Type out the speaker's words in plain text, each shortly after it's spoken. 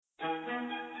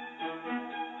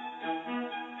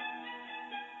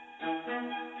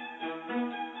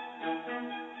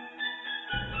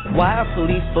Why are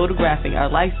police photographing our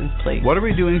license plates? What are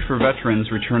we doing for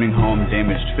veterans returning home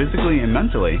damaged physically and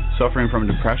mentally, suffering from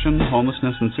depression,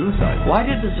 homelessness, and suicide? Why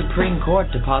did the Supreme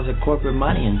Court deposit corporate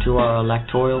money into our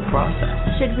electoral process?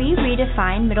 Should we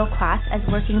redefine middle class as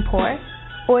working poor?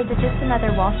 Or is it just another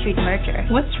Wall Street merger?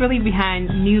 What's really behind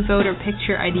new voter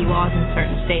picture ID laws in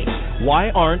certain states?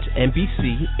 Why aren't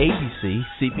NBC, ABC,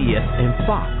 CBS, and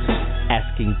Fox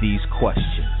asking these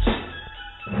questions?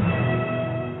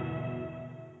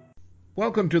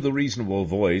 Welcome to the Reasonable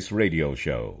Voice radio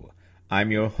show.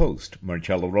 I'm your host,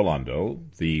 Marcello Rollando,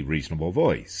 the Reasonable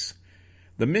Voice.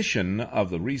 The mission of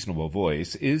the Reasonable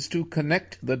Voice is to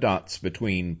connect the dots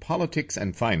between politics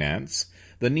and finance,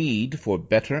 the need for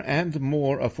better and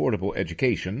more affordable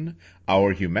education,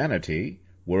 our humanity,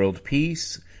 world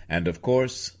peace, and, of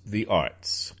course, the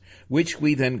arts, which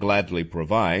we then gladly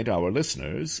provide our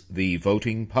listeners, the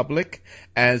voting public,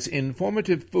 as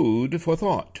informative food for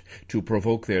thought to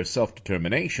provoke their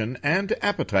self-determination and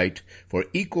appetite for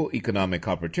equal economic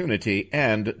opportunity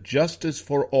and justice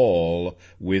for all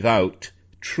without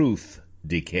truth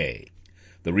decay.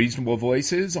 The Reasonable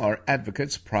Voices are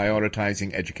advocates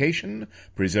prioritizing education,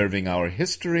 preserving our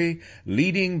history,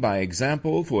 leading by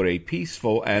example for a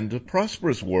peaceful and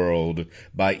prosperous world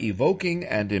by evoking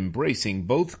and embracing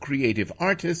both creative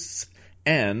artists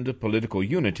and political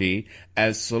unity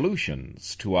as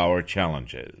solutions to our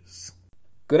challenges.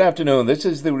 Good afternoon. This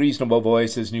is the Reasonable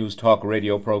Voices News Talk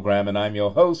radio program, and I'm your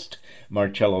host,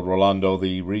 Marcello Rollando,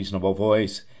 the Reasonable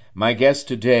Voice. My guest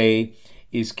today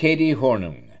is Kati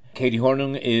Hornung. Kati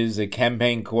Hornung is a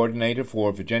campaign coordinator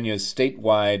for Virginia's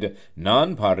statewide,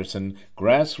 nonpartisan,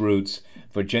 grassroots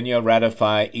Virginia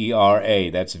Ratify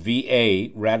ERA, that's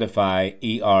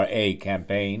VAratifyERA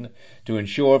campaign, to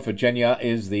ensure Virginia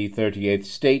is the 38th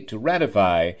state to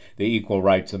ratify the Equal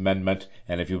Rights Amendment,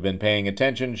 and if you've been paying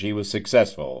attention, she was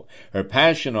successful. Her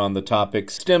passion on the topic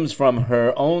stems from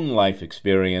her own life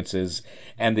experiences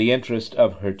and the interest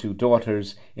of her two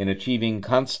daughters in achieving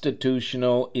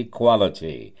constitutional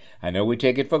equality. I know we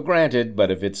take it for granted, but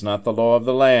if it's not the law of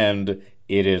the land,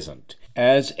 it isn't.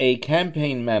 As a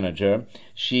campaign manager,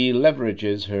 she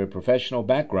leverages her professional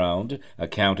background,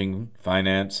 accounting,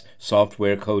 finance,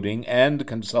 software coding, and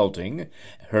consulting,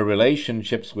 her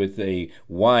relationships with a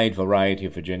wide variety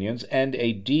of Virginians, and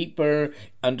a deeper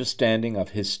understanding of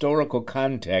historical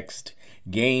context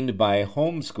gained by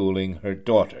homeschooling her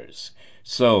daughters.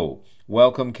 So,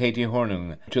 welcome, Kati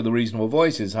Hornung, to the Reasonable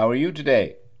Voices. How are you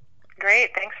today?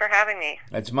 Great. Thanks for having me.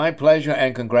 It's my pleasure,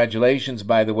 and congratulations,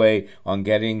 by the way, on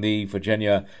getting the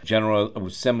Virginia General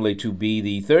Assembly to be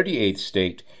the 38th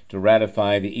state to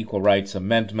ratify the Equal Rights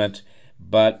Amendment.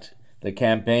 But the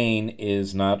campaign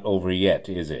is not over yet,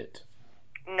 is it?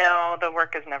 No, the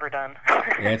work is never done.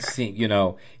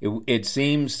 It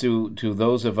seems to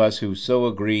those of us who so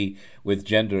agree with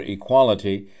gender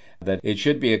equality that it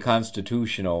should be a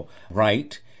constitutional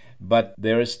right. But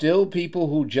there are still people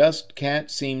who just can't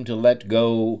seem to let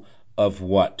go of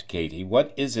what, Kati?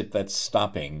 What is it that's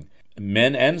stopping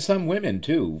men and some women,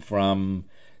 too, from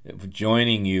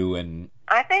joining you? And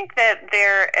I think that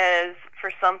there is,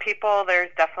 for some people, there's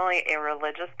definitely a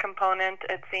religious component,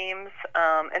 it seems.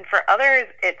 And for others,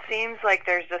 it seems like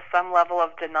there's just some level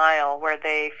of denial where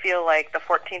they feel like the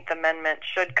 14th Amendment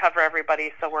should cover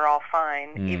everybody so we're all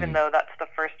fine, even though that's the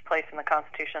first place in the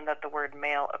Constitution that the word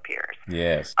male appears.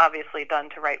 Yes. Obviously done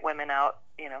to write women out,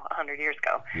 100 years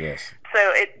ago. Yes.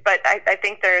 But I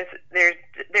think there's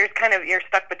kind of, you're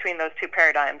stuck between those two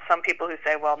paradigms. Some people who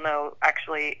say, well, no,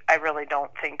 actually, I really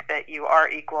don't think that you are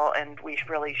equal and we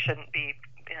really shouldn't be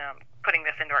putting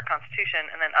this into our Constitution,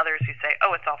 and then others who say,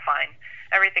 oh, it's all fine.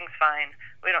 Everything's fine.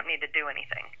 We don't need to do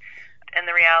anything. And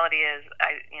the reality is,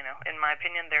 in my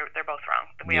opinion, they're both wrong.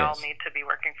 We all need to be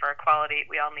working for equality.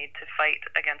 We all need to fight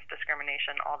against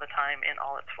discrimination all the time in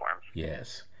all its forms.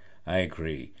 Yes, I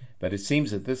agree. But it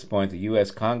seems at this point the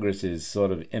U.S. Congress is sort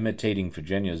of imitating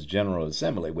Virginia's General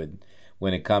Assembly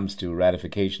when it comes to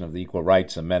ratification of the Equal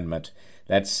Rights Amendment.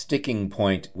 That sticking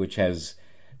point which has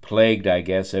plagued, I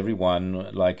guess,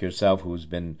 everyone like yourself who's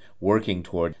been working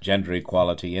toward gender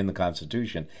equality in the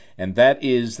Constitution, and that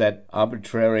is that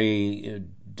arbitrary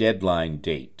deadline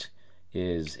date.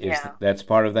 That's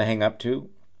part of the hang-up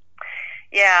too?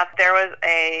 Yeah, there was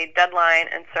a deadline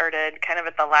inserted kind of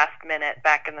at the last minute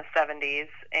back in the 70s,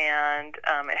 and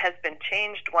it has been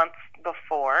changed once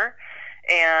before.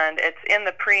 And it's in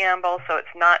the preamble, so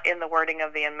it's not in the wording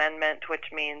of the amendment,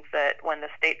 which means that when the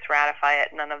states ratify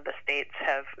it, none of the states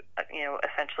have,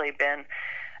 essentially been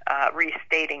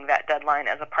restating that deadline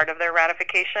as a part of their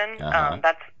ratification.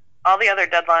 That's all the other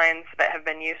deadlines that have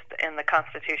been used in the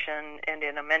Constitution and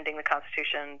in amending the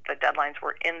Constitution, the deadlines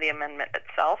were in the amendment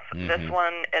itself. Mm-hmm. This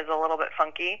one is a little bit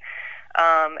funky.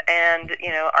 And,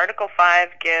 Article 5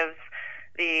 gives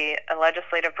the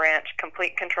legislative branch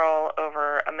complete control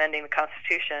over amending the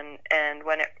Constitution. And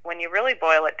when you really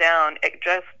boil it down, it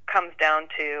just comes down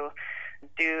to,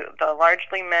 do the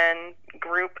largely men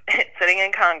group sitting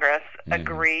in Congress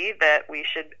agree that we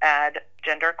should add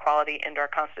gender equality into our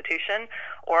Constitution,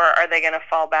 or are they going to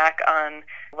fall back on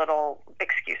little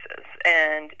excuses?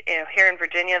 And here in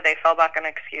Virginia, they fell back on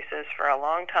excuses for a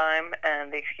long time,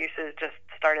 and the excuses just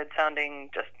started sounding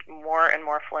just more and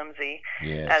more flimsy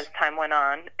as time went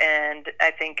on. And I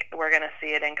think we're going to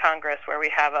see it in Congress, where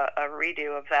we have a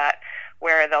redo of that,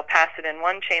 where they'll pass it in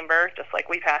one chamber, just like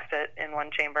we passed it in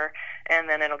one chamber, and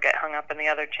then it'll get hung up in the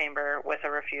other chamber with a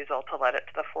refusal to let it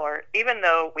to the floor, even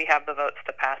though we have the votes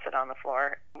to pass it on the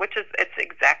floor, it's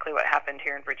exactly what happened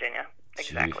here in Virginia.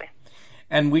 Exactly. Jeez.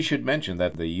 And we should mention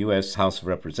that the U.S. House of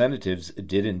Representatives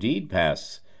did indeed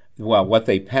pass. Well, what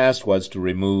they passed was to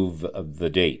remove the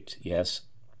date, yes?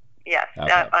 Yes.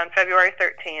 Okay. On February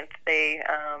 13th, they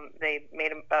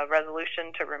made a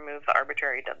resolution to remove the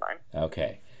arbitrary deadline.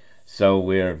 Okay. So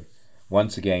we're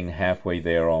once again halfway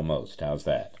there almost. How's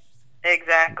that?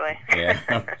 Exactly. Yeah.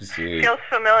 Feels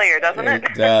familiar, doesn't it?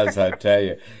 It does, I tell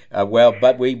you.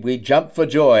 But we jumped for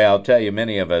joy, I'll tell you,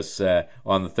 many of us,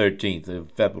 on the 13th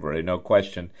of February, no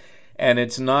question. And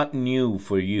it's not new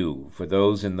for you, for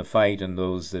those in the fight and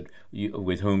those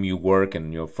with whom you work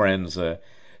and your friends, who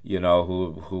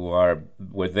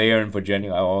were there in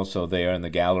Virginia, also there in the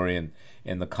gallery and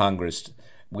in the Congress.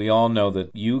 We all know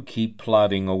that you keep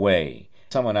plodding away.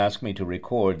 Someone asked me to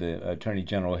record the Attorney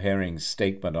General Herring's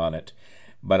statement on it,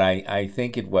 but I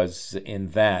think it was in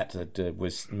that it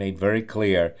was made very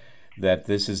clear that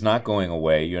this is not going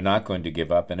away. You're not going to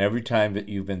give up, and every time that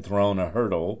you've been thrown a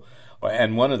hurdle,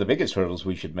 and one of the biggest hurdles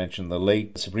we should mention, the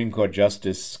late Supreme Court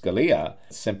Justice Scalia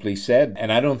simply said,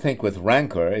 and I don't think with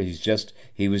rancor,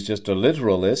 he was just a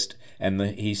literalist, and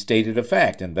he stated a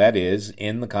fact, and that is,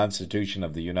 in the Constitution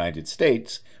of the United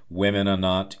States, women are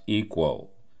not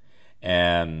equal.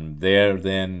 And there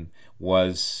then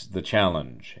was the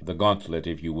challenge, the gauntlet,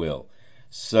 if you will.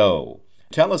 So,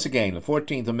 tell us again, the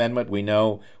 14th Amendment, we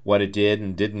know what it did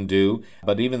and didn't do,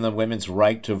 but even the women's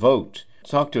right to vote.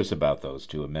 Talk to us about those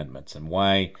two amendments and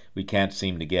why we can't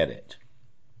seem to get it.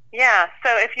 Yeah, so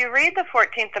if you read the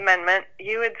 14th Amendment,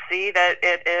 you would see that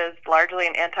it is largely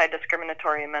an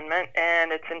anti-discriminatory amendment,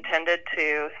 and it's intended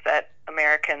to set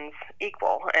Americans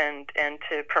equal and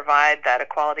to provide that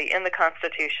equality in the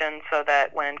Constitution so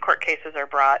that when court cases are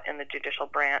brought in the judicial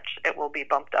branch, it will be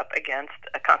bumped up against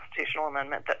a constitutional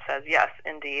amendment that says, yes,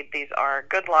 indeed, these are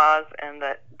good laws and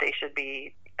that they should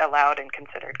be allowed and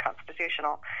considered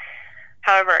constitutional.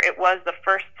 However, it was the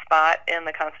first spot in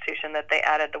the Constitution that they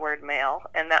added the word male,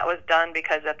 and that was done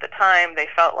because at the time they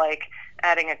felt like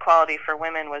adding equality for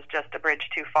women was just a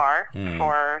bridge too far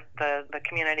for the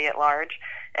community at large,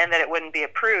 and that it wouldn't be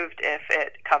approved if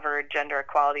it covered gender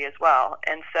equality as well.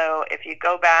 And so if you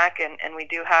go back, and we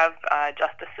do have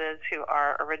justices who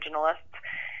are originalists,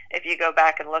 if you go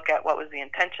back and look at what was the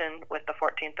intention with the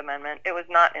 14th Amendment, it was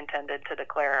not intended to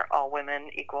declare all women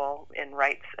equal in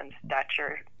rights and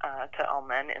stature to all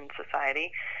men in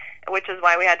society, which is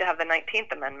why we had to have the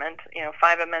 19th Amendment.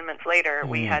 5 amendments later,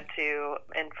 we had to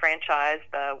enfranchise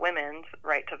the women's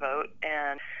right to vote,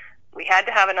 and we had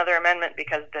to have another amendment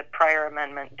because the prior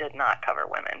amendment did not cover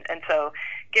women. And so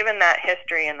given that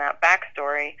history and that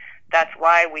backstory, that's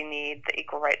why we need the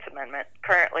Equal Rights Amendment.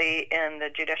 Currently in the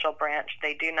judicial branch,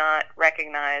 they do not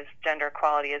recognize gender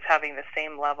equality as having the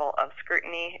same level of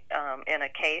scrutiny in a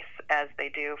case as they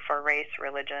do for race,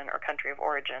 religion, or country of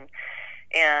origin.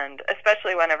 And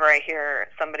especially whenever I hear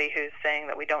somebody who's saying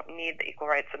that we don't need the Equal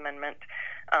Rights Amendment,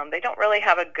 they don't really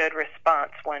have a good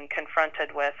response when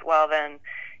confronted with, well then,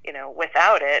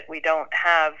 without it, we don't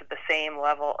have the same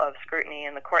level of scrutiny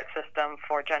in the court system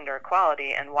for gender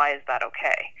equality, and why is that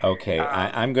okay? Okay,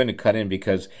 I'm going to cut in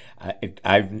because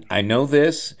I know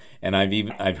this, and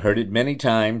I've heard it many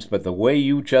times, but the way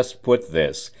you just put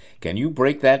this, can you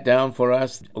break that down for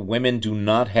us? Women do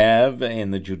not have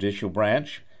in the judicial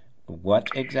branch? What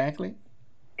exactly?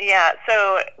 Yeah,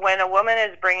 so when a woman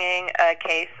is bringing a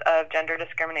case of gender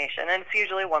discrimination, and it's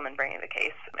usually a woman bringing the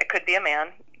case, it could be a man,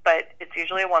 but it's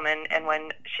usually a woman, and when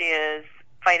she is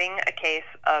fighting a case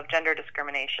of gender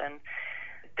discrimination,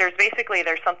 there's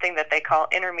something that they call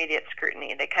intermediate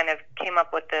scrutiny. They kind of came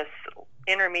up with this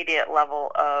intermediate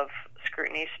level of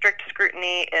scrutiny. Strict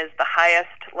scrutiny is the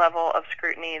highest level of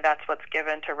scrutiny. That's what's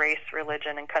given to race,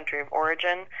 religion, and country of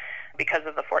origin because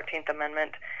of the 14th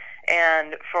Amendment.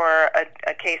 And for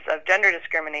a case of gender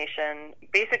discrimination,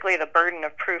 basically the burden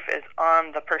of proof is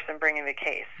on the person bringing the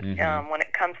case. When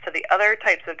it comes to the other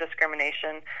types of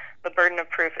discrimination, the burden of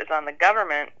proof is on the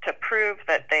government to prove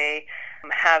that they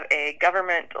have a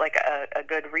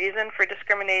good reason for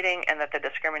discriminating and that the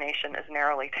discrimination is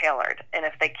narrowly tailored. And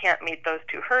if they can't meet those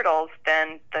two hurdles,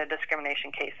 then the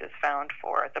discrimination case is found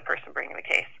for the person bringing the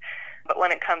case. But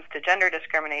when it comes to gender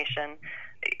discrimination,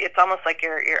 it's almost like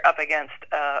you're up against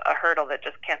a hurdle that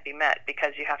just can't be met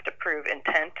because you have to prove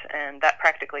intent, and that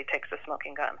practically takes a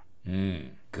smoking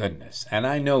gun. Goodness. And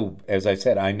I know, as I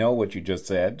said, I know what you just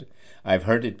said. I've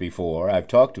heard it before. I've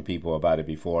talked to people about it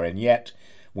before, and yet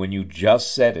when you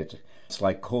just said it, it's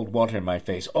like cold water in my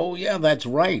face. Oh, yeah, that's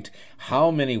right.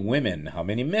 How many women, how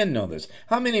many men know this?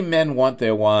 How many men want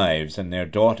their wives and their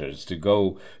daughters to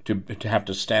go to have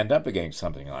to stand up against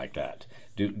something like that?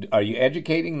 Are you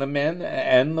educating the men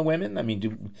and the women? I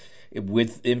mean,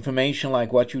 with information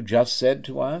like what you just said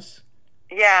to us?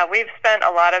 Yeah, we've spent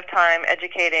a lot of time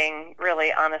educating,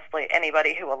 really, honestly,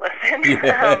 anybody who will listen.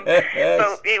 Yes.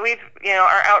 So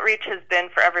our outreach has been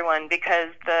for everyone because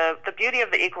the beauty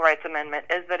of the Equal Rights Amendment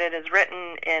is that it is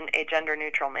written in a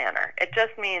gender-neutral manner. It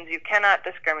just means you cannot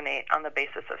discriminate on the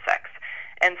basis of sex.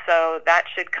 And so that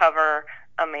should cover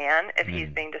a man if he's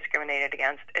being discriminated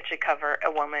against. It should cover a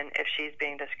woman if she's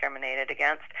being discriminated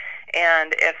against.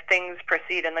 And if things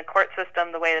proceed in the court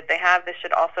system the way that they have, this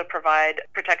should also provide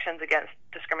protections against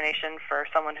discrimination for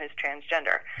someone who's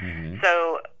transgender.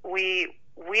 So we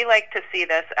like to see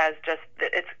this as just,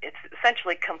 it's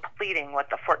essentially completing what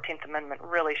the 14th Amendment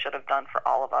really should have done for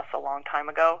all of us a long time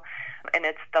ago. And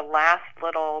it's the last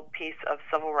little piece of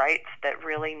civil rights that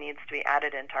really needs to be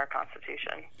added into our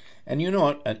Constitution. And you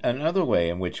know, another way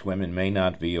in which women may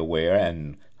not be aware,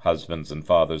 and husbands and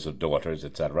fathers of daughters,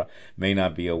 etc., may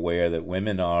not be aware that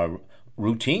women are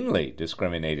routinely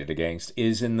discriminated against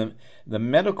is in the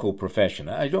medical profession.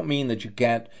 I don't mean that you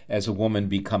can't, as a woman,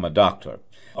 become a doctor,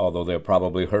 although there are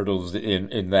probably hurdles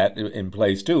in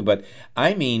place too, but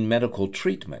I mean medical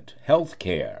treatment, health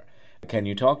care. Can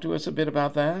you talk to us a bit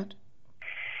about that?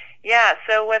 Yeah,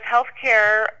 so with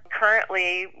healthcare,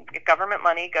 currently government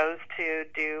money goes to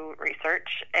do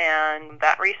research, and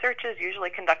that research is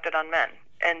usually conducted on men.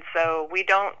 And so we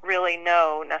don't really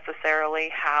know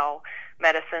necessarily how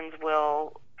medicines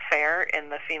will fare in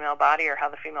the female body or how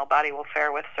the female body will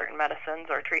fare with certain medicines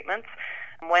or treatments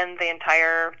when the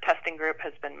entire testing group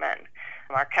has been men.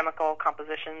 Our chemical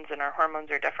compositions and our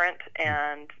hormones are different,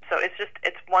 and so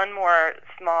it's one more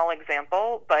small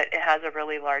example, but it has a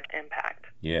really large impact.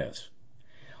 Yes.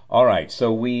 All right,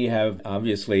 so we have,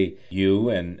 obviously, you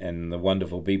and the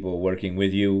wonderful people working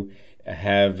with you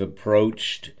have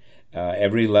approached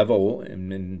every level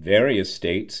in various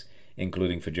states,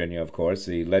 including Virginia, of course,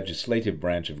 the legislative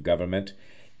branch of government.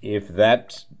 If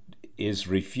that is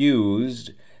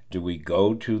refused, do we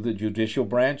go to the judicial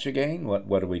branch again?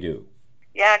 What do we do?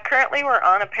 Yeah, currently we're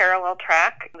on a parallel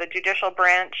track. The judicial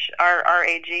branch, our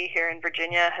RAG here in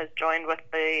Virginia, has joined with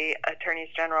the attorneys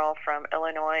general from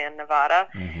Illinois and Nevada,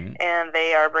 and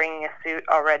they are bringing a suit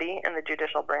already in the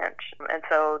judicial branch. And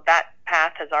so that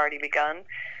path has already begun.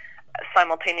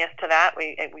 Simultaneous to that,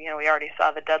 we already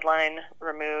saw the deadline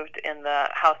removed in the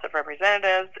House of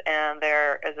Representatives, and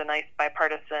there is a nice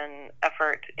bipartisan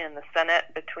effort in the Senate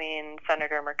between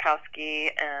Senator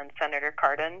Murkowski and Senator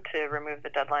Cardin to remove the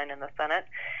deadline in the Senate.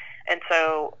 And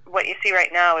so what you see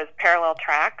right now is parallel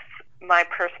tracks. My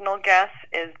personal guess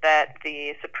is that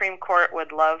the Supreme Court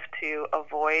would love to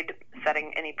avoid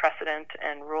setting any precedent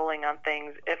and ruling on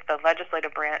things. If the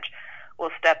legislative branch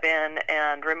will step in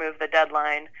and remove the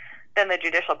deadline, then the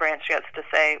judicial branch gets to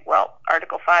say, well,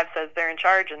 Article 5 says they're in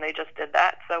charge and they just did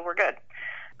that, so we're good.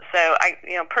 So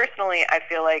personally, I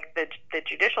feel like the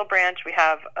judicial branch, we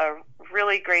have a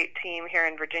really great team here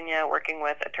in Virginia working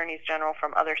with attorneys general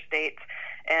from other states,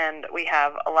 and we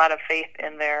have a lot of faith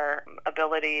in their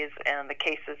abilities and the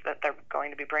cases that they're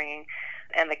going to be bringing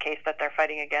and the case that they're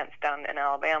fighting against down in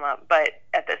Alabama. But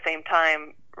at the same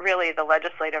time, really the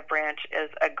legislative branch is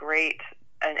a great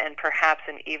and perhaps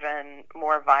an even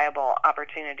more viable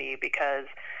opportunity, because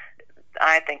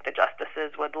I think the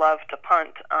justices would love to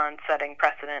punt on setting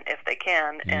precedent if they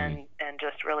can, and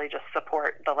just really just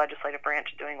support the legislative branch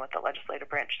doing what the legislative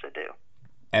branch should do.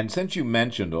 And since you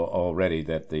mentioned already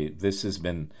that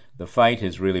the fight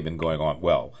has really been going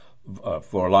on,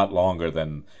 for a lot longer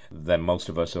than most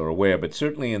of us are aware, but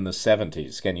certainly in the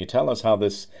 70s. Can you tell us how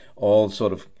this all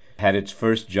sort of had its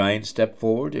first giant step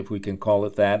forward, if we can call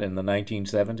it that, in the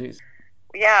 1970s?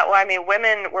 Yeah, well, I mean,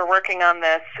 women were working on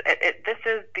this. This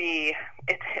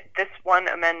one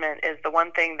amendment is the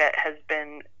one thing that has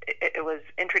been, it was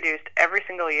introduced every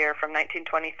single year from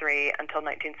 1923 until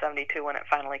 1972 when it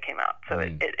finally came out. So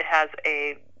it has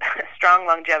a strong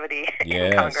longevity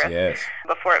in Congress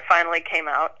before it finally came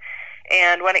out.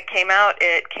 And when it came out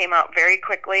very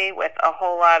quickly with a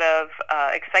whole lot of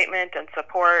excitement and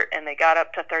support, and they got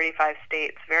up to 35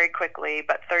 states very quickly,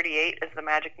 but 38 is the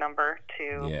magic number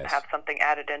to have something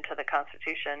added into the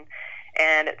Constitution.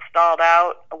 And it stalled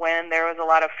out when there was a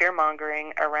lot of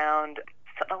fear-mongering around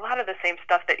a lot of the same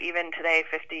stuff that even today,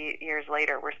 50 years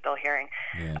later, we're still hearing.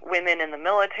 Yeah. Women in the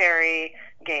military,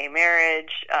 gay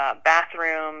marriage,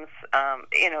 bathrooms,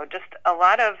 just a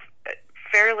lot of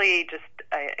fairly just,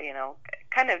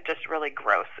 kind of just really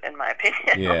gross, in my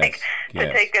opinion.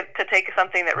 To take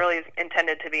something that really is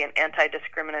intended to be an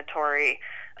anti-discriminatory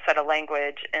set of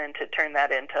language and to turn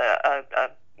that into a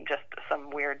just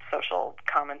some weird social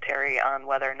commentary on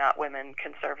whether or not women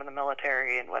can serve in the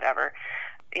military and whatever.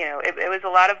 It was a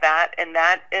lot of that, and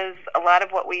that is a lot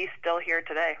of what we still hear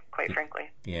today, quite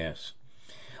frankly. Yes.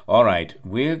 All right,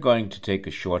 we're going to take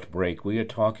a short break. We are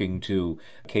talking to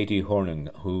Kati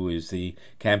Hornung, who is the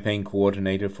campaign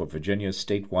coordinator for Virginia's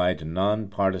statewide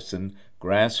nonpartisan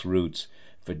grassroots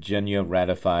Virginia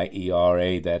Ratify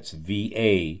ERA. That's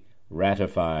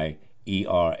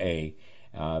VAratifyERA.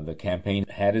 The campaign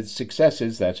had its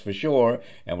successes, that's for sure,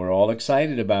 and we're all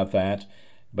excited about that.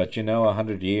 But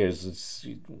 100 years,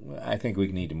 I think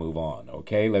we need to move on,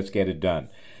 okay? Let's get it done.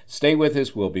 Stay with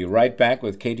us. We'll be right back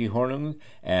with Kati Hornung,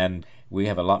 and we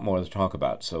have a lot more to talk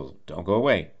about, so don't go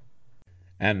away.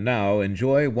 And now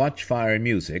enjoy Watchfire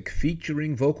music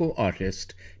featuring vocal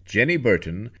artist Jenny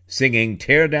Burton singing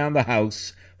Tear Down the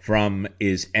House from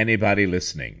Is Anybody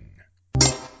Listening?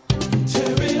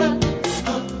 Tear it up,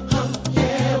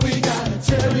 yeah, we gotta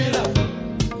tear it up.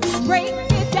 Break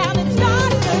it down and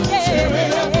start it again. Tear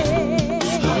it up,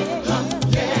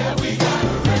 yeah, we gotta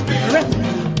rip it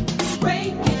up.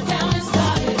 Break it down and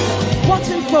start it again. Once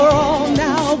and for all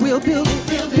now, we'll build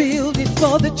it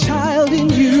for the child in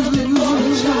you.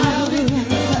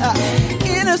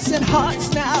 Innocent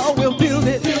hearts now, we'll build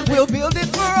it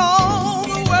for all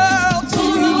the world to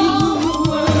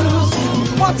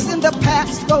use. Once in the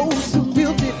past, those who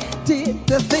built it did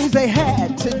the things they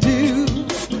had to do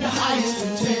with the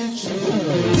highest intention.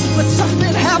 But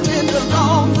something happened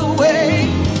along the way.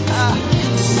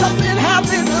 Something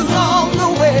happened along the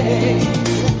way.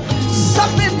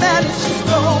 Something managed to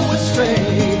go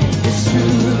astray. It's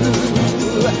true.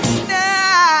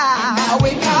 Now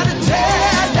we gotta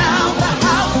tear down the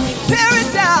house. Tear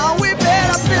it down. We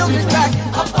better build it back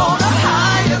up on a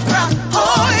higher ground.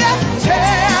 Oh yeah,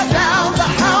 tear down the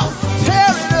house.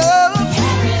 Tear it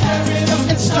up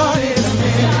and start it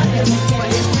again.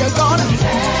 But if you're gonna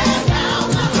tear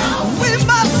down the house,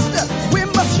 we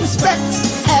must respect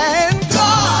and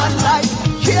guard life.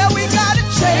 Yeah, we gotta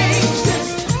change this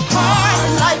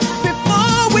hard life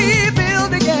before we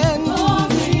build again.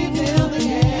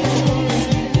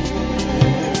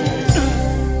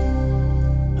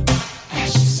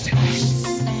 Ashes to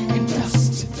ashes and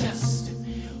dust to dust.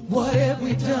 What have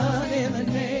we done in the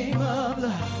name of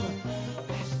love?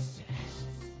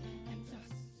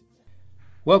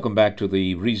 Welcome back to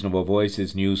the Reasonable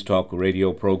Voices News Talk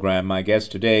radio program. My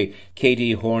guest today,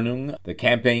 Kati Hornung, the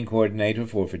campaign coordinator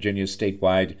for Virginia's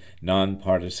statewide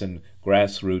nonpartisan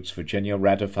grassroots Virginia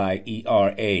Ratify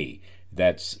ERA.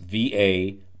 That's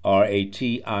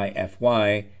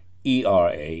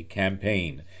VAratifyERA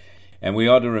campaign. And we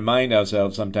ought to remind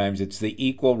ourselves sometimes it's the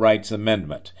Equal Rights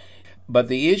Amendment. But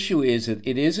the issue is that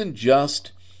it isn't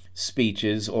just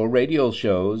speeches or radio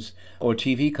shows or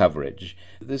TV coverage.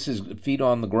 This is feet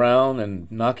on the ground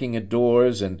and knocking at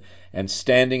doors and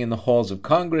standing in the halls of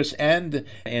Congress and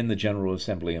in the General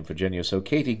Assembly in Virginia. So,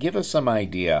 Kati, give us some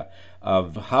idea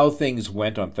of how things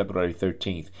went on February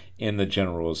 13th in the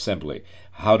General Assembly.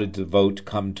 How did the vote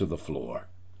come to the floor?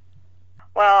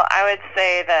 Well, I would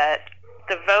say that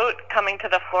the vote coming to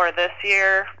the floor this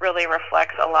year really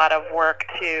reflects a lot of work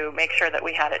to make sure that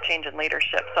we had a change in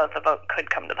leadership so that the vote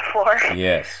could come to the floor.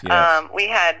 Yes. We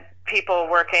had people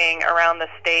working around the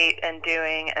state and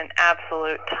doing an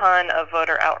absolute ton of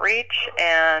voter outreach,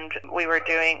 and we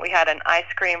had an Ice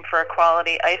Cream for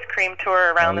Equality ice cream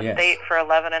tour around the state for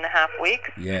 11 and a half weeks.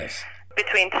 Yes.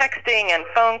 Between texting and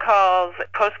phone calls,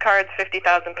 postcards,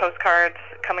 50,000 postcards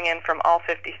coming in from all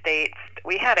 50 states,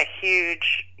 we had a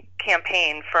huge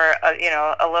campaign for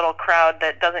a little crowd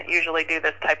that doesn't usually do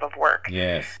this type of work.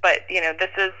 Yes. But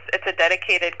it's a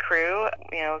dedicated crew,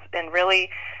 and really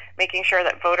making sure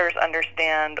that voters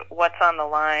understand what's on the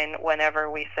line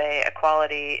whenever we say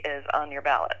equality is on your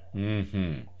ballot.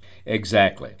 Mm-hmm.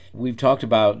 Exactly. We've talked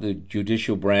about the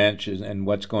judicial branch and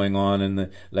what's going on in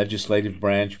the legislative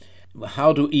branch.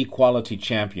 How do equality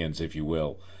champions, if you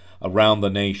will, around the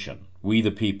nation, we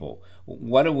the people,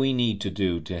 what do we need to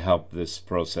do to help this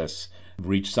process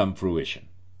reach some fruition?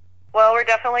 Well, we're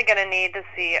definitely going to need to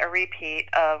see a repeat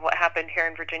of what happened here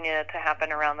in Virginia to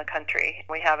happen around the country.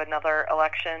 We have another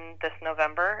election this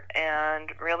November, and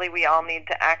really we all need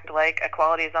to act like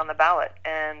equality is on the ballot,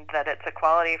 and that it's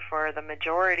equality for the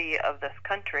majority of this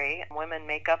country. Women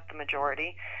make up the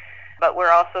majority, but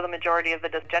we're also the majority of the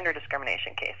gender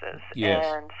discrimination cases. Yes.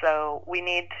 And so we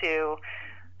need to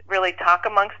really talk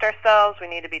amongst ourselves. We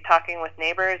need to be talking with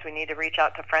neighbors. We need to reach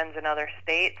out to friends in other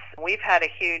states. We've had a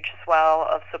huge swell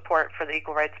of support for the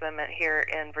Equal Rights Amendment here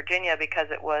in Virginia because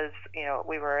it was,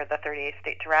 we were the 38th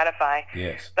state to ratify.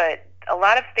 Yes. But a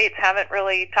lot of states haven't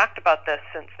really talked about this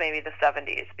since maybe the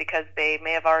 70s because they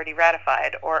may have already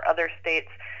ratified, or other states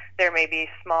there may be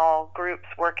small groups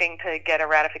working to get a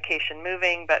ratification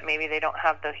moving, but maybe they don't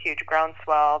have the huge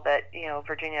groundswell that,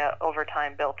 Virginia over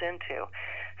time built into.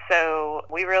 So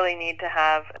we really need to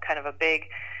have kind of a big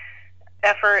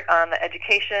effort on the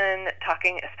education,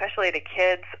 talking especially to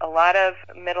kids. A lot of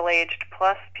middle-aged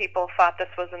plus people thought this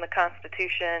was in the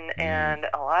Constitution, and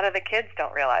a lot of the kids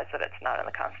don't realize that it's not in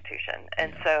the Constitution.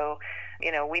 And so,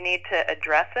 we need to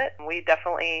address it. We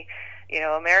definitely,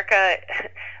 America,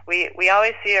 we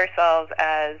always see ourselves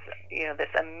as, this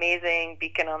amazing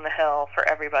beacon on the hill for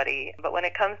everybody. But when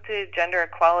it comes to gender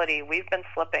equality, we've been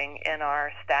slipping in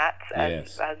our stats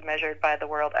as measured by the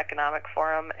World Economic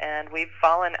Forum, and we've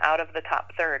fallen out of the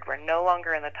top third. We're no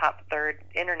longer in the top third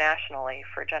internationally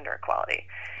for gender equality.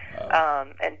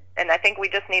 And I think we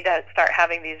just need to start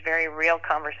having these very real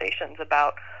conversations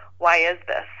about why is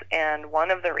this? And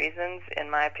one of the reasons, in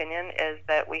my opinion, is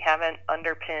that we haven't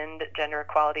underpinned gender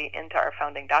equality into our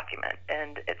founding document.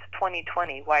 And it's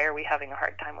 2020. Why are we having a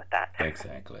hard time with that?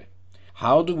 Exactly.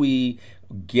 How do we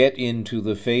get into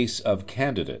the face of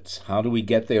candidates? How do we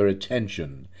get their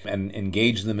attention and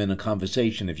engage them in a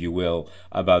conversation, if you will,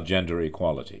 about gender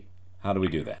equality? How do we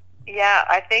do that? Yeah,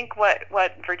 I think what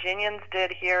Virginians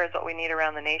did here is what we need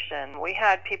around the nation. We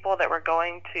had people that were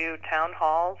going to town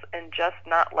halls and just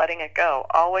not letting it go,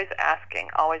 always asking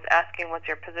what's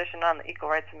your position on the Equal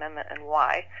Rights Amendment and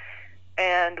why.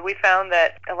 And we found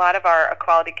that a lot of our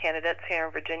equality candidates here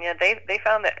in Virginia, they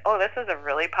found that, this is a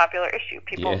really popular issue.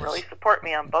 People really support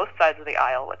me on both sides of the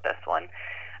aisle with this one.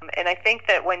 And I think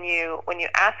that when you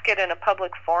ask it in a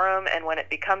public forum and when it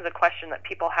becomes a question that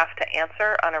people have to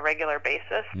answer on a regular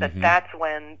basis, that's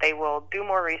when they will do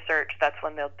more research, that's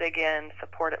when they'll dig in,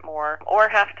 support it more, or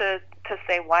have to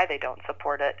say why they don't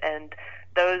support it. And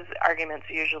those arguments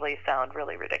usually sound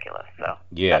really ridiculous. So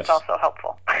that's also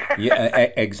helpful.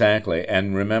 Exactly.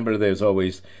 And remember, there's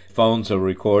always phones are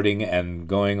recording and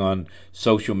going on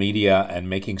social media and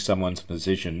making someone's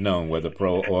position known, whether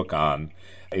pro or con,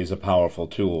 is a powerful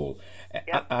tool.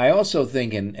 Yep. I also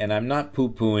think, and I'm not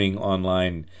poo-pooing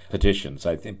online petitions.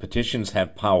 I think petitions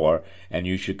have power, and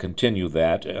you should continue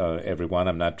that, everyone.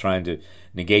 I'm not trying to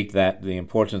negate that, the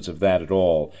importance of that at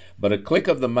all. But a click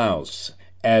of the mouse,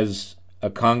 as a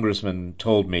congressman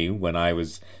told me when I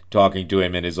was talking to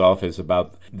him in his office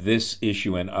about this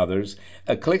issue and others,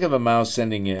 a click of a mouse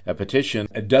sending a petition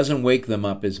doesn't wake them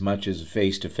up as much as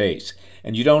face-to-face.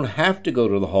 And you don't have to go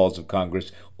to the halls of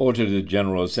Congress or to the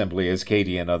General Assembly, as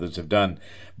Katie and others have done.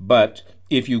 But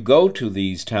if you go to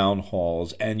these town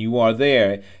halls and you are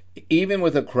there, even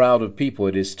with a crowd of people,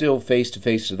 it is still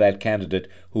face-to-face to that candidate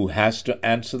who has to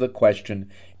answer the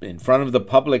question in front of the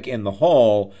public in the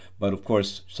hall, but of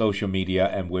course social media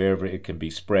and wherever it can be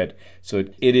spread. So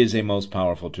it is a most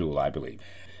powerful tool, I believe.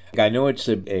 I know it's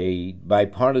a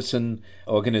bipartisan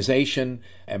organization,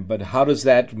 but how does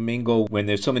that mingle when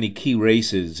there's so many key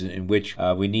races in which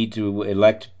we need to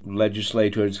elect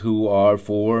legislators who are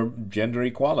for gender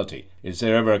equality? Is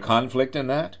there ever a conflict in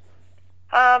that?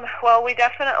 Well, we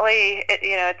definitely,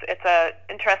 it's an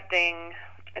interesting,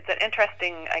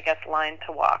 I guess, line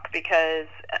to walk, because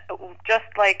just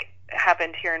like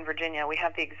happened here in Virginia, we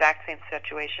have the exact same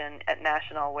situation at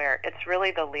national where it's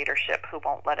really the leadership who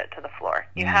won't let it to the floor.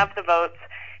 You have the votes,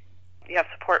 you have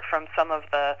support from some of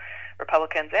the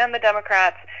Republicans and the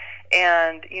Democrats,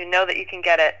 and you know that you can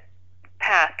get it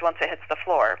passed once it hits the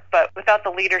floor. But without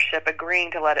the leadership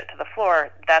agreeing to let it to the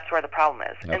floor, that's where the problem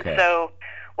is. Okay. And so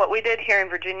what we did here in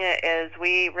Virginia is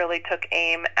we really took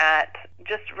aim at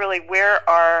just really where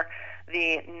are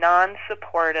the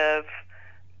non-supportive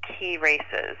key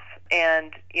races.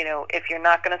 And, if you're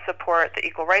not going to support the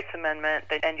Equal Rights Amendment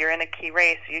and you're in a key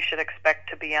race, you should expect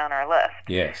to be on our list.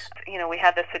 Yes. We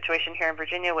had this situation here in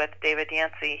Virginia with David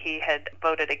Yancey. He had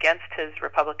voted against his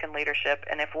Republican leadership,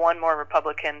 and if one more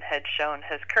Republican had shown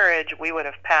his courage, we would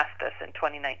have passed this in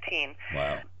 2019.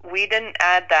 Wow. We didn't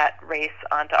add that race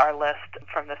onto our list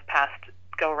from this past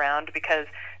go-round because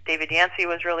David Yancey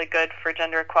was really good for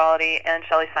gender equality, and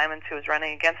Shelley Simons, who was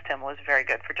running against him, was very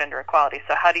good for gender equality.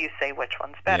 So how do you say which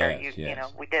one's better?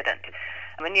 Yes. We didn't.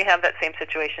 And you have that same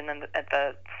situation at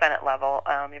the Senate level.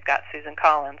 You've got Susan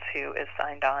Collins, who is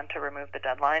signed on to remove the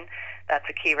deadline. That's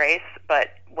a key race, but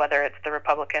whether it's the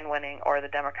Republican winning or the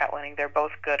Democrat winning, they're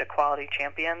both good equality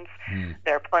champions.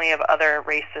 There are plenty of other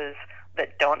races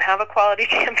that don't have equality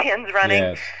champions running,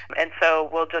 yes. And so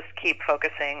we'll just keep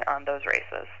focusing on those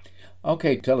races.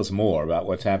 Okay, tell us more about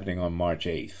what's happening on March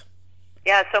 8th.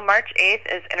 Yeah, so March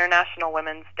 8th is International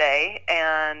Women's Day,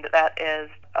 and that is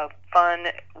a fun,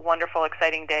 wonderful,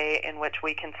 exciting day in which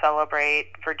we can celebrate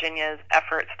Virginia's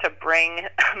efforts to bring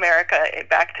America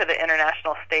back to the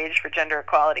international stage for gender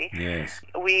equality. Yes.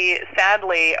 We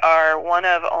sadly are one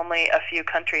of only a few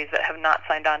countries that have not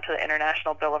signed on to the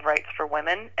International Bill of Rights for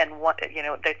Women, and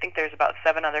they think there's about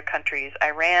 7 other countries: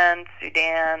 Iran,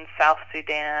 Sudan, South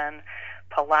Sudan,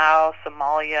 Palau,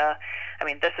 Somalia. I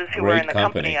mean, this is who we're in the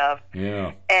company of.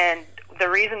 Yeah. And the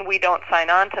reason we don't sign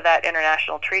on to that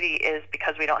international treaty is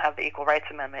because we don't have the Equal Rights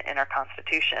Amendment in our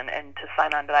Constitution. And to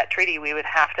sign on to that treaty, we would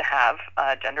have to have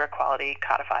gender equality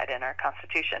codified in our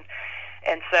Constitution.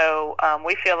 And so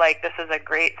we feel like this is a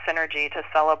great synergy to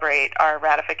celebrate our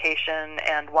ratification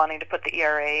and wanting to put the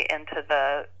ERA into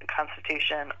the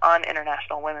Constitution on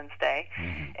International Women's Day.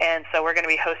 Mm-hmm. And so we're going to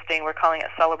be we're calling it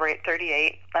Celebrate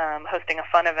 38, hosting a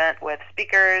fun event with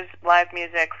speakers, live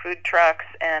music, food trucks,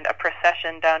 and a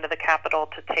procession down to the Capitol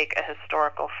to take a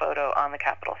historical photo on the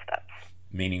Capitol steps.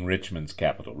 Meaning Richmond's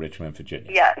capital, Richmond, Virginia.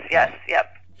 Yes,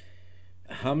 yep.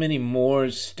 How many more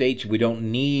states? We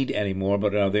don't need any more,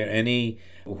 but are there any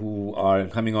who are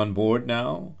coming on board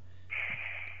now?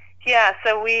 Yeah,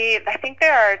 so I think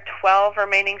there are 12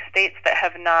 remaining states that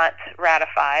have not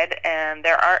ratified, and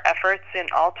there are efforts in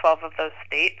all 12 of those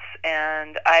states,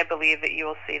 and I believe that you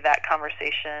will see that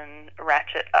conversation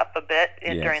ratchet up a bit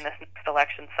during this next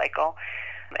election cycle.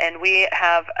 And we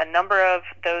have a number of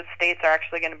those states are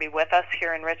actually going to be with us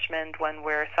here in Richmond when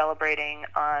we're celebrating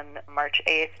on March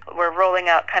 8th. We're rolling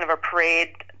out kind of a parade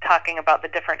talking about the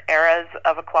different eras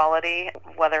of equality,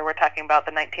 whether we're talking about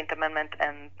the 19th Amendment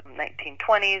and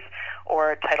 1920s,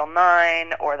 or Title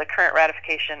IX, or the current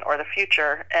ratification, or the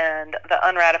future. And the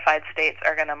unratified states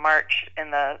are going to march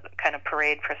in the kind of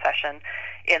parade procession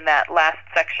in that last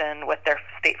section with their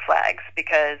state flags,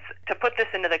 because to put this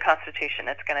into the Constitution,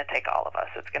 it's going to take all of us.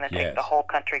 It's going to take the whole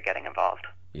country getting involved.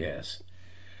 Yes.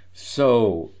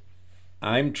 So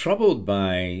I'm troubled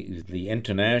by the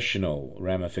international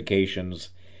ramifications.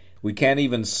 We can't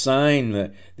even sign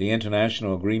the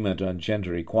International Agreement on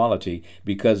Gender Equality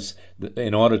because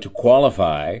in order to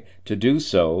qualify to do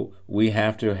so, we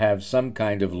have to have some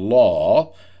kind of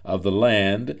law of the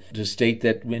land to state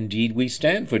that indeed we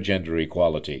stand for gender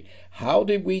equality. How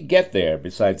did we get there?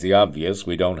 Besides the obvious,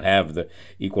 we don't have the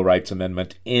Equal Rights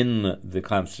Amendment in the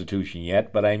Constitution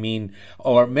yet, but I mean,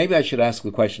 or maybe I should ask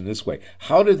the question this way.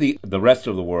 How did the rest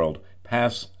of the world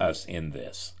pass us in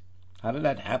this? How did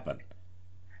that happen?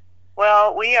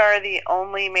 Well, we are the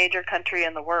only major country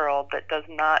in the world that does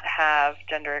not have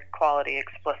gender equality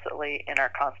explicitly in our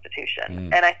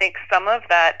Constitution. And I think some of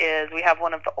that is we have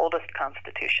one of the oldest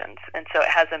constitutions, and so it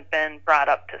hasn't been brought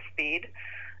up to speed.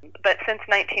 But since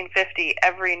 1950,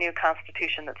 every new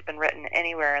constitution that's been written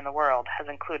anywhere in the world has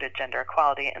included gender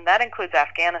equality, and that includes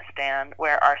Afghanistan,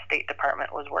 where our State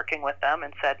Department was working with them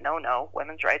and said, no,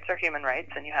 women's rights are human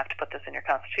rights, and you have to put this in your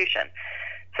Constitution.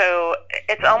 So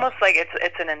it's almost like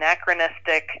it's an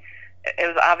anachronistic, it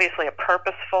was obviously a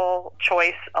purposeful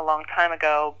choice a long time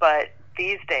ago, but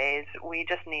these days we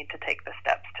just need to take the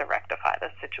steps to rectify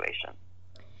this situation.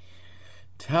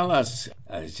 Tell us,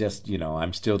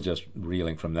 I'm still just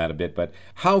reeling from that a bit, but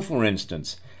how, for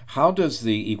instance, how does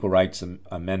the Equal Rights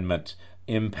Amendment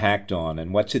impact on,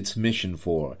 and what's its mission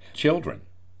for, children?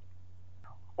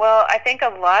 Well, I think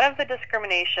a lot of the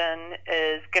discrimination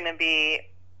is going to be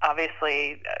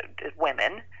obviously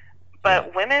women,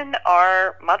 but women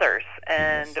are mothers,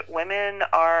 and women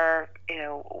are,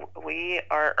 we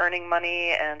are earning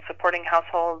money and supporting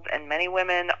households, and many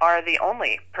women are the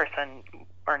only person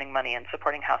earning money and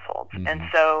supporting households. And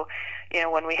so,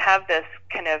 when we have this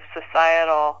kind of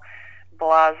societal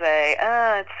blasé,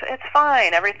 it's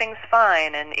fine, everything's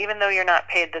fine, and even though you're not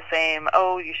paid the same,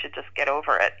 you should just get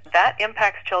over it. That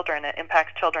impacts children. It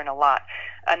impacts children a lot.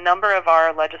 A number of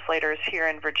our legislators here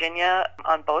in Virginia,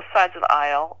 on both sides of the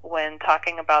aisle, when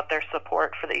talking about their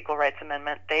support for the Equal Rights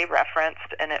Amendment, they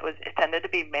referenced, and it tended to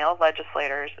be male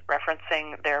legislators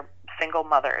referencing their single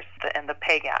mothers and the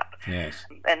pay gap. Yes.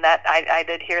 And that I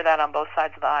did hear that on both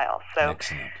sides of the aisle. So,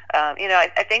 excellent.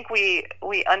 I think we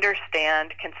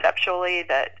understand conceptually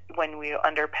that when we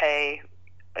underpay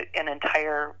an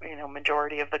entire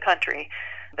majority of the country,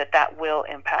 that will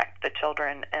impact the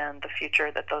children and the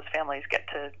future that those families get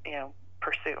to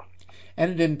pursue.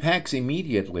 And it impacts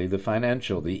immediately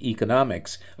the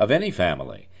economics of any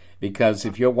family. Because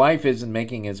if your wife isn't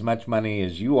making as much money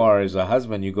as you are as a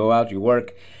husband, you go out, you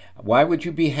work, why would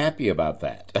you be happy about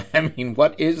that? I mean,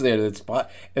 what is there that's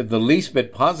the least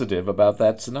bit positive about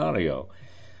that scenario?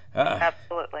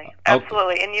 Absolutely.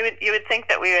 Okay. And you would think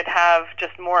that we would have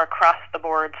just more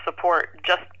across-the-board support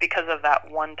just because of that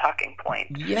one talking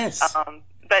point. Yes.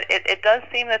 But it does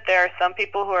seem that there are some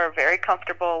people who are very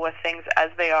comfortable with things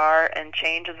as they are, and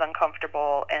change is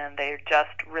uncomfortable, and they're just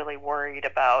really worried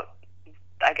about,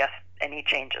 I guess, any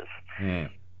changes.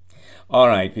 All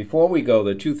right. Before we go,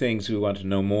 there are two things we want to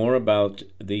know more about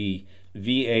the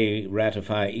VA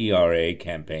Ratify ERA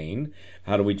campaign.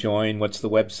 How do we join? What's the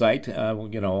website?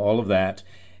 All of that.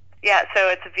 Yeah, so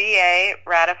it's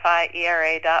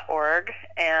VAratifyERA.org,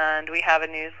 and we have a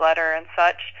newsletter and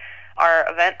such. Our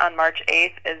event on March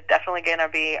 8th is definitely going to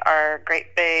be our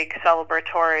great big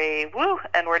celebratory woo,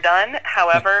 and we're done.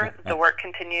 However, the work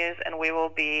continues, and we will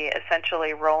be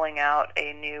essentially rolling out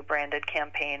a new branded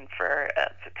campaign for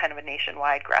kind of a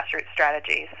nationwide grassroots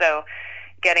strategy. So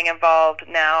getting involved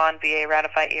now on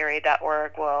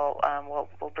VAratifyERA.org will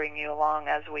bring you along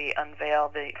as we unveil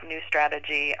the new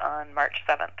strategy on March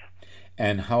 7th.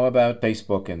 And how about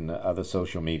Facebook and other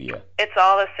social media? It's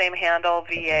all the same handle,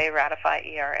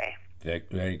 VAratifyERA.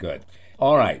 Very good.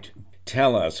 All right.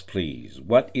 Tell us, please,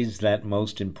 what is that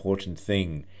most important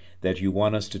thing that you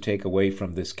want us to take away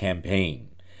from this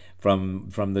campaign, from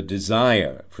the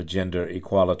desire for gender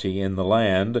equality in the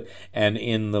land and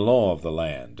in the law of the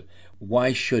land?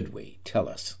 Why should we? Tell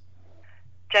us.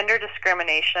 Gender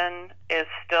discrimination is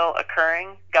still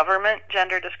occurring. Government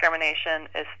gender discrimination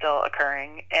is still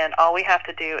occurring. And all we have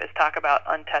to do is talk about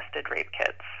untested rape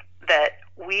kits. That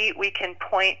we can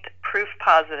point proof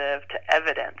positive to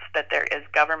evidence that there is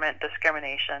government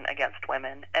discrimination against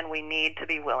women, and we need to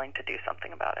be willing to do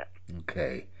something about it.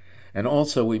 Okay. And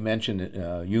also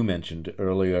you mentioned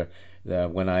earlier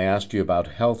when I asked you about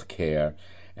health care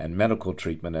and medical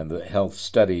treatment and the health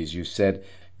studies, you said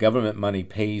government money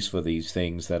pays for these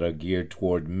things that are geared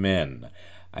toward men.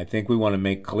 I think we want to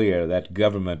make clear that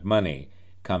government money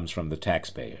comes from the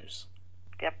taxpayers.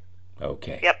 Yep.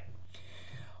 Okay. Yep.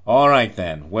 All right,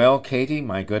 then. Well, Katie,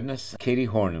 my goodness, Kati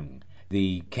Hornung,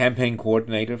 the campaign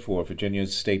coordinator for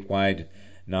Virginia's statewide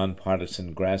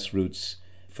nonpartisan grassroots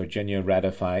Virginia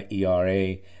Ratify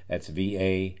ERA. That's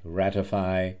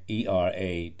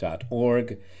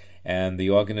VAratifyERA.org. And the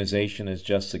organization has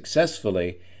just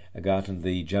successfully gotten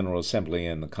the General Assembly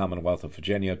in the Commonwealth of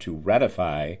Virginia to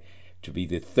ratify, to be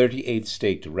the 38th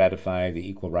state to ratify the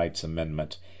Equal Rights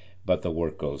Amendment, but the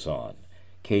work goes on.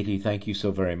 Katie, thank you so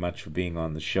very much for being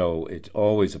on the show. It's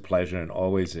always a pleasure and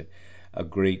always a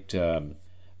great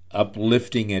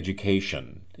uplifting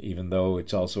education, even though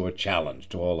it's also a challenge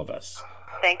to all of us.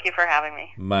 Thank you for having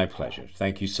me. My pleasure.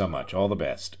 Thank you so much. All the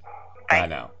best. Bye. Bye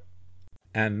now.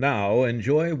 And now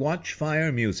enjoy Watch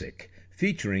Fire music,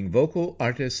 featuring vocal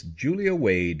artist Julia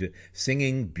Wade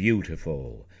singing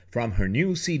Beautiful from her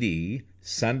new CD,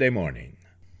 Sunday Morning.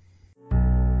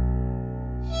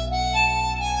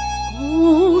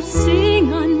 Oh,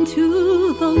 sing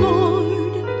unto the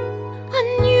Lord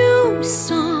a new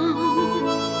song.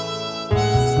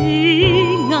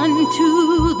 Sing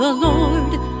unto the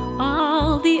Lord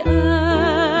all the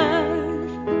earth.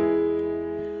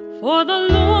 For the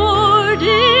Lord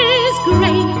is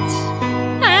great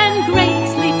and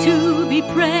greatly to be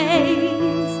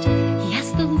praised.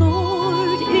 Yes, the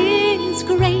Lord is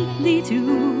greatly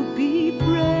to be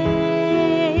praised.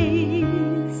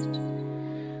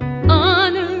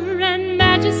 Honor and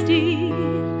majesty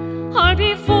are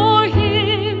before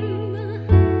him.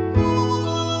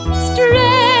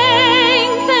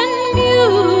 Strength and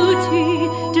beauty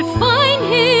define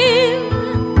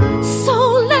him. So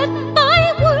let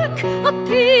thy work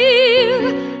appear,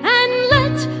 and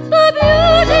let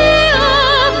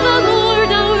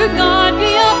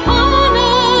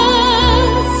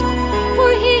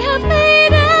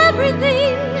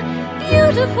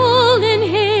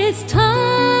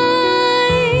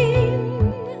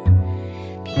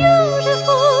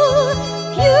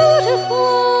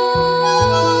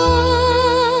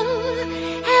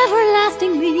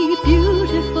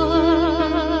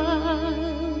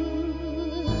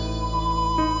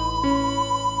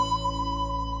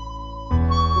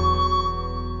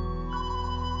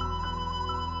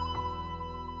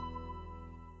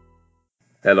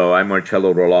Hello, I'm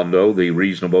Marcello Rollando, the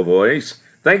Reasonable Voice,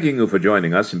 thanking you for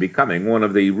joining us and becoming one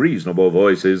of the reasonable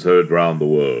voices heard round the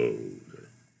world.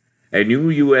 A new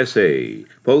USA,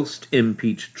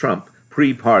 post-impeached Trump,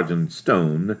 pre-pardoned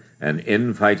Stone, and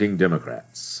infighting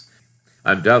Democrats.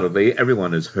 Undoubtedly,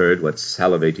 everyone has heard what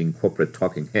salivating corporate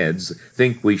talking heads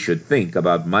think we should think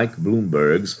about Mike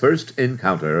Bloomberg's first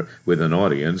encounter with an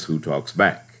audience who talks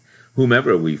back.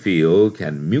 Whomever we feel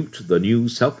can mute the new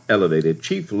self-elevated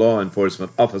chief law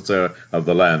enforcement officer of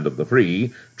the land of the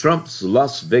free, Trump's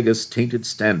Las Vegas tainted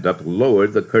stand-up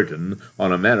lowered the curtain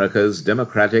on America's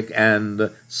democratic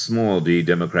and small d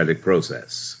democratic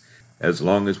process. As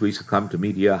long as we succumb to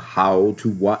media how to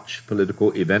watch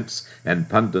political events and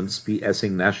pundits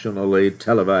BSing nationally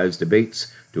televised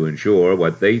debates to ensure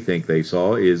what they think they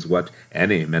saw is what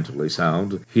any mentally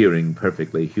sound, hearing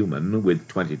perfectly human with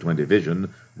 20/20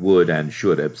 vision would and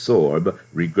should absorb,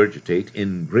 regurgitate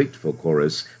in grateful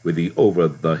chorus with the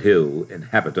over-the-hill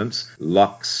inhabitants,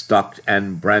 locked, stocked,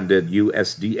 and branded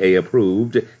USDA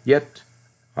approved, yet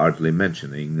hardly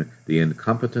mentioning the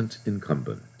incompetent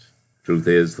incumbent. Truth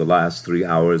is, the last 3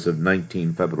 hours of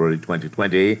 19 February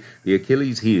 2020, the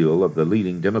Achilles heel of the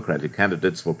leading Democratic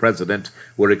candidates for president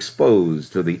were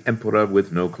exposed to the emperor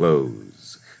with no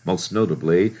clothes. Most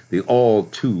notably, the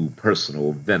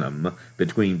all-too-personal venom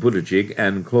between Buttigieg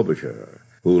and Klobuchar,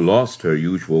 who lost her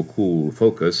usual cool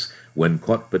focus when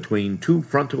caught between two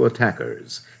frontal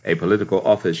attackers, a political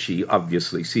office she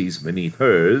obviously sees beneath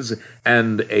hers,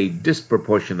 and a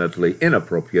disproportionately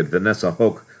inappropriate Vanessa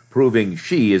Hoch proving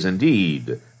she is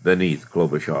indeed beneath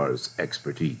Klobuchar's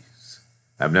expertise.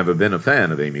 I've never been a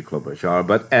fan of Amy Klobuchar,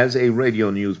 but as a radio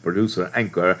news producer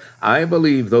anchor, I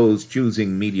believe those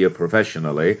choosing media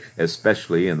professionally,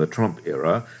 especially in the Trump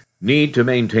era, need to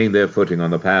maintain their footing on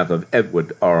the path of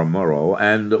Edward R. Murrow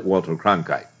and Walter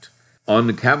Cronkite.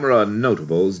 On-camera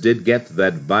notables did get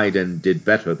that Biden did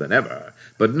better than ever,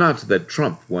 but not that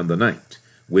Trump won the night,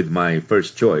 with my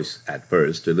first choice, at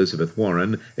first, Elizabeth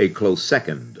Warren, a close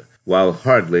second, while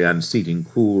hardly unseating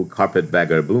cool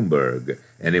carpetbagger Bloomberg,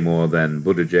 any more than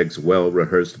Buttigieg's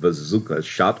well-rehearsed bazooka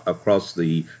shot across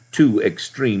the two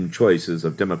extreme choices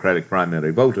of Democratic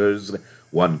primary voters,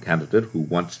 one candidate who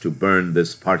wants to burn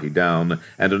this party down,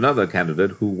 and another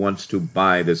candidate who wants to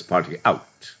buy this party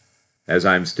out. As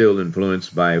I'm still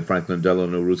influenced by Franklin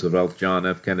Delano Roosevelt, John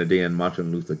F. Kennedy, and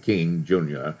Martin Luther King,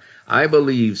 Jr., I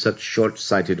believe such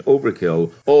short-sighted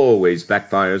overkill always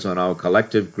backfires on our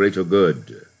collective greater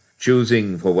good.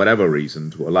 Choosing, for whatever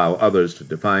reason, to allow others to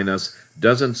define us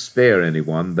doesn't spare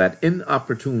anyone that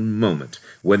inopportune moment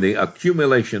when the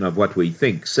accumulation of what we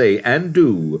think, say, and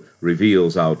do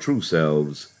reveals our true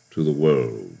selves to the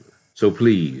world. So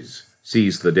please,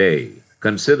 seize the day.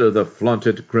 Consider the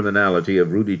flaunted criminality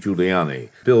of Rudy Giuliani,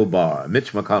 Bill Barr,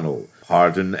 Mitch McConnell,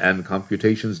 pardon and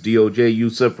computations DOJ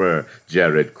usurper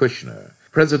Jared Kushner,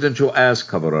 presidential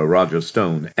ass-coverer Roger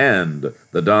Stone, and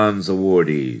the Don's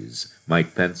awardees,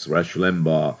 Mike Pence, Rush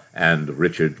Limbaugh, and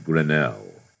Richard Grenell.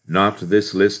 Not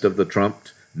this list of the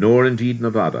trumped, nor indeed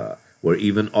Nevada, were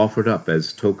even offered up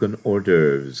as token hors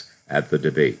d'oeuvres at the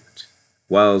debate.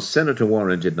 While Senator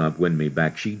Warren did not win me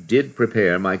back, she did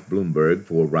prepare Mike Bloomberg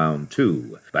for round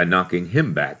two by knocking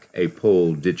him back a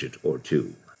poll digit or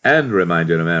two, and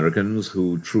reminded Americans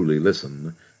who truly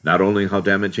listen not only how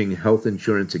damaging health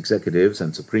insurance executives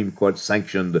and Supreme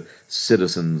Court-sanctioned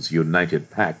Citizens United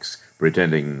PACs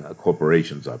pretending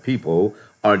corporations are people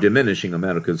are diminishing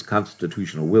America's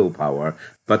constitutional willpower,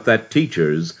 but that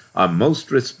teachers are most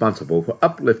responsible for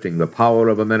uplifting the power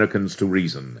of Americans to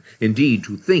reason, indeed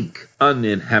to think,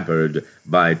 unencumbered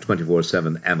by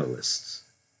 24/7 analysts.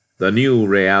 The new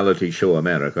reality show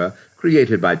America,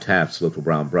 created by Taft's Little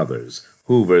Brown Brothers,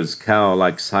 Hoover's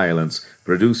cow-like silence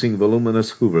producing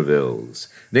voluminous Hoovervilles,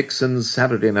 Nixon's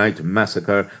Saturday night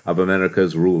massacre of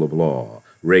America's rule of law,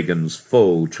 Reagan's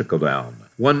faux trickle-down,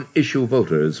 one-issue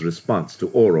voters' response to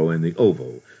Oro in the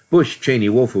Oval,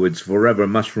 Bush-Cheney-Wolfowitz's forever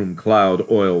mushroom cloud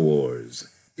oil wars,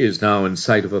 is now in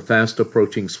sight of a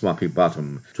fast-approaching swampy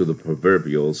bottom to the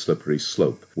proverbial slippery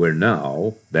slope, where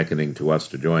now, beckoning to us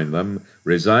to join them,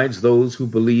 resides those who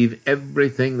believe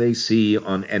everything they see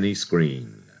on any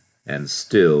screen, and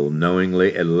still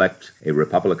knowingly elect a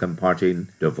Republican Party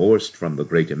divorced from the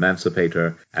great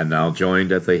emancipator and now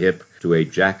joined at the hip to a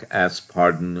jackass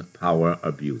pardon power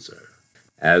abuser.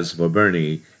 As for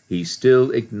Bernie, he still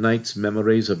ignites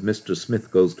memories of Mr. Smith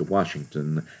Goes to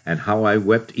Washington and how I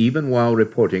wept even while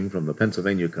reporting from the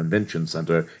Pennsylvania Convention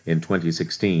Center in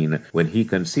 2016 when he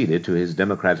conceded to his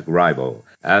Democratic rival,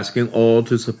 asking all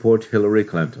to support Hillary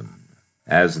Clinton.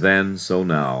 As then, so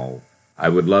now, I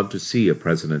would love to see a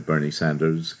President Bernie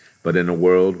Sanders, But in a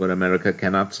world where America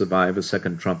cannot survive a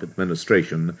second Trump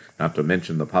administration, not to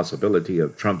mention the possibility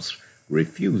of Trump's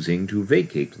refusing to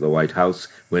vacate the White House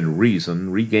when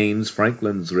reason regains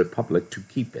Franklin's republic to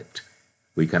keep it,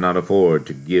 we cannot afford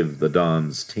to give the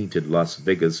Don's tainted Las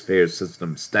Vegas fair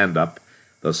system stand-up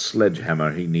the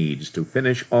sledgehammer he needs to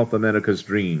finish off America's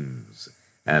dreams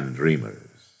and dreamers.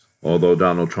 Although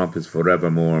Donald Trump is forever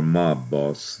more mob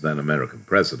boss than American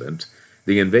president,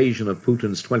 the invasion of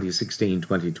Putin's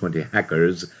 2016-2020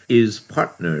 hackers is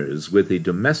partners with the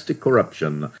domestic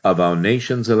corruption of our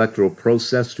nation's electoral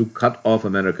process to cut off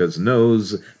America's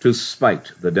nose to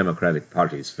spite the Democratic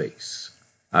Party's face.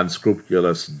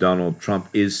 Unscrupulous Donald Trump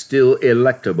is still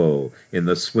electable in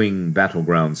the swing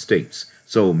battleground states,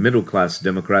 so middle-class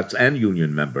Democrats and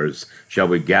union members, shall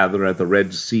we gather at the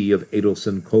Red Sea of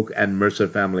Adelson, Koch, and Mercer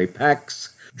family PACs,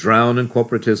 drown in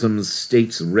corporatism's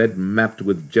states red-mapped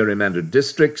with gerrymandered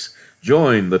districts,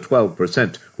 join the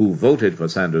 12% who voted for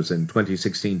Sanders in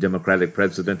 2016 Democratic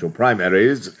presidential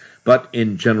primaries, but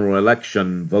in general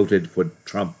election voted for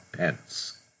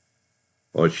Trump-Pence?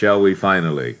 Or shall we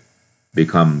finally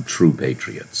become true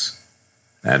patriots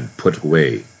and put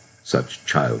away such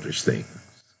childish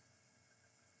things?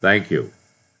 Thank you,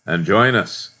 and join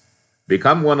us.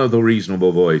 Become one of the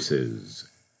reasonable voices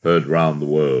heard round the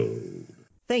world.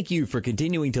 Thank you for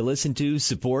continuing to listen to,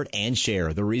 support, and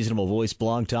share the Reasonable Voice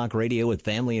Blog Talk Radio with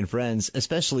family and friends,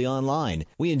 especially online.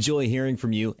 We enjoy hearing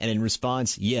from you, and in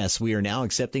response, yes, we are now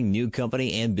accepting new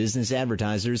company and business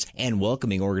advertisers and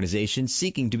welcoming organizations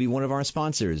seeking to be one of our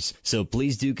sponsors. So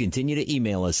please do continue to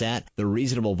email us at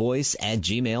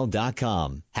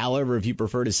thereasonablevoice@gmail.com. However, if you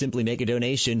prefer to simply make a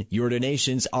donation, your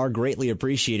donations are greatly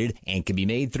appreciated and can be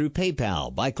made through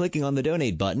PayPal by clicking on the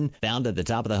donate button found at the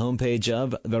top of the homepage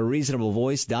of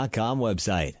thereasonablevoice.com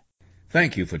website.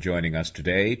 Thank you for joining us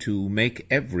today to make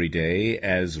every day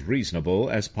as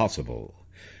reasonable as possible.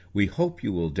 We hope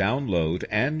you will download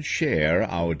and share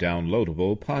our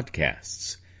downloadable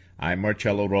podcasts. I'm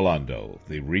Marcello Rollando,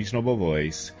 the Reasonable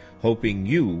Voice, hoping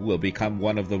you will become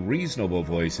one of the reasonable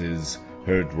voices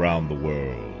heard round the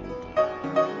world.